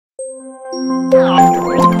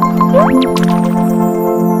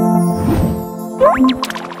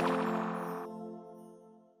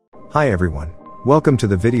Hi everyone. Welcome to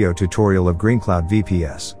the video tutorial of GreenCloud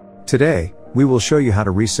VPS. Today, we will show you how to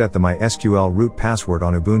reset the MySQL root password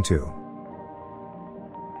on Ubuntu.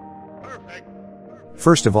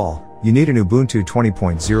 First of all, you need an Ubuntu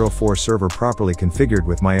 20.04 server properly configured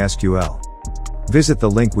with MySQL. Visit the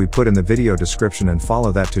link we put in the video description and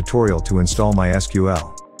follow that tutorial to install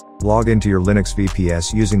MySQL. Log into your Linux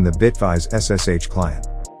VPS using the Bitwise SSH client.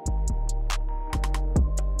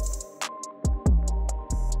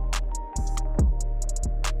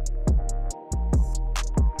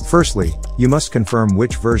 Firstly, you must confirm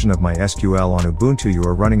which version of MySQL on Ubuntu you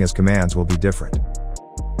are running, as commands will be different.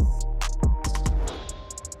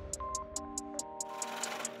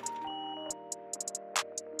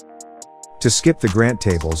 To skip the grant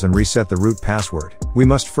tables and reset the root password, we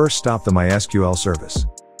must first stop the MySQL service.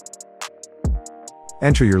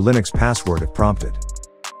 Enter your Linux password if prompted.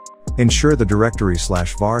 Ensure the directory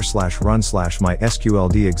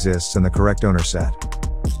 /var/run/mysqld exists and the correct owner set.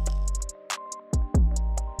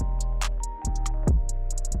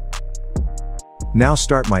 Now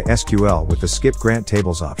start MySQL with the Skip Grant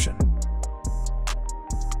Tables option.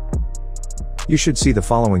 You should see the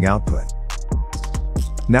following output.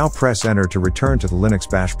 Now press Enter to return to the Linux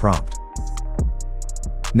bash prompt.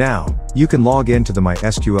 Now, you can log into the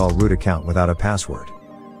MySQL root account without a password.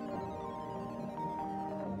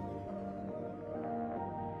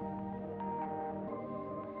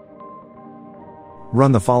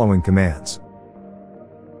 Run the following commands.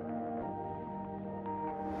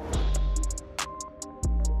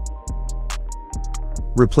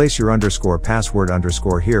 Replace your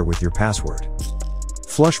 _password here with your password.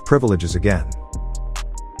 Flush privileges again.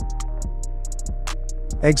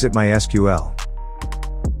 Exit MySQL.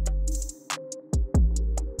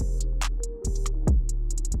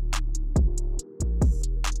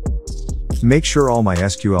 Make sure all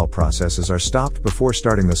MySQL processes are stopped before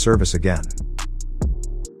starting the service again.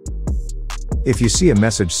 If you see a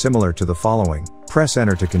message similar to the following, press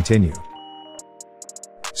Enter to continue.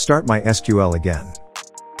 Start MySQL again.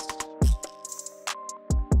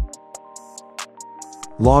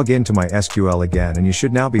 Log into MySQL again and you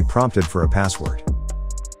should now be prompted for a password.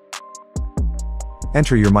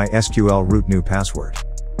 Enter your MySQL root new password.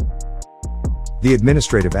 The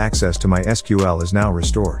administrative access to MySQL is now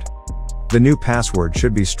restored. The new password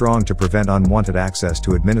should be strong to prevent unwanted access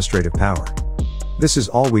to administrative power. This is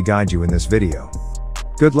all we guide you in this video.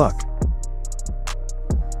 Good luck!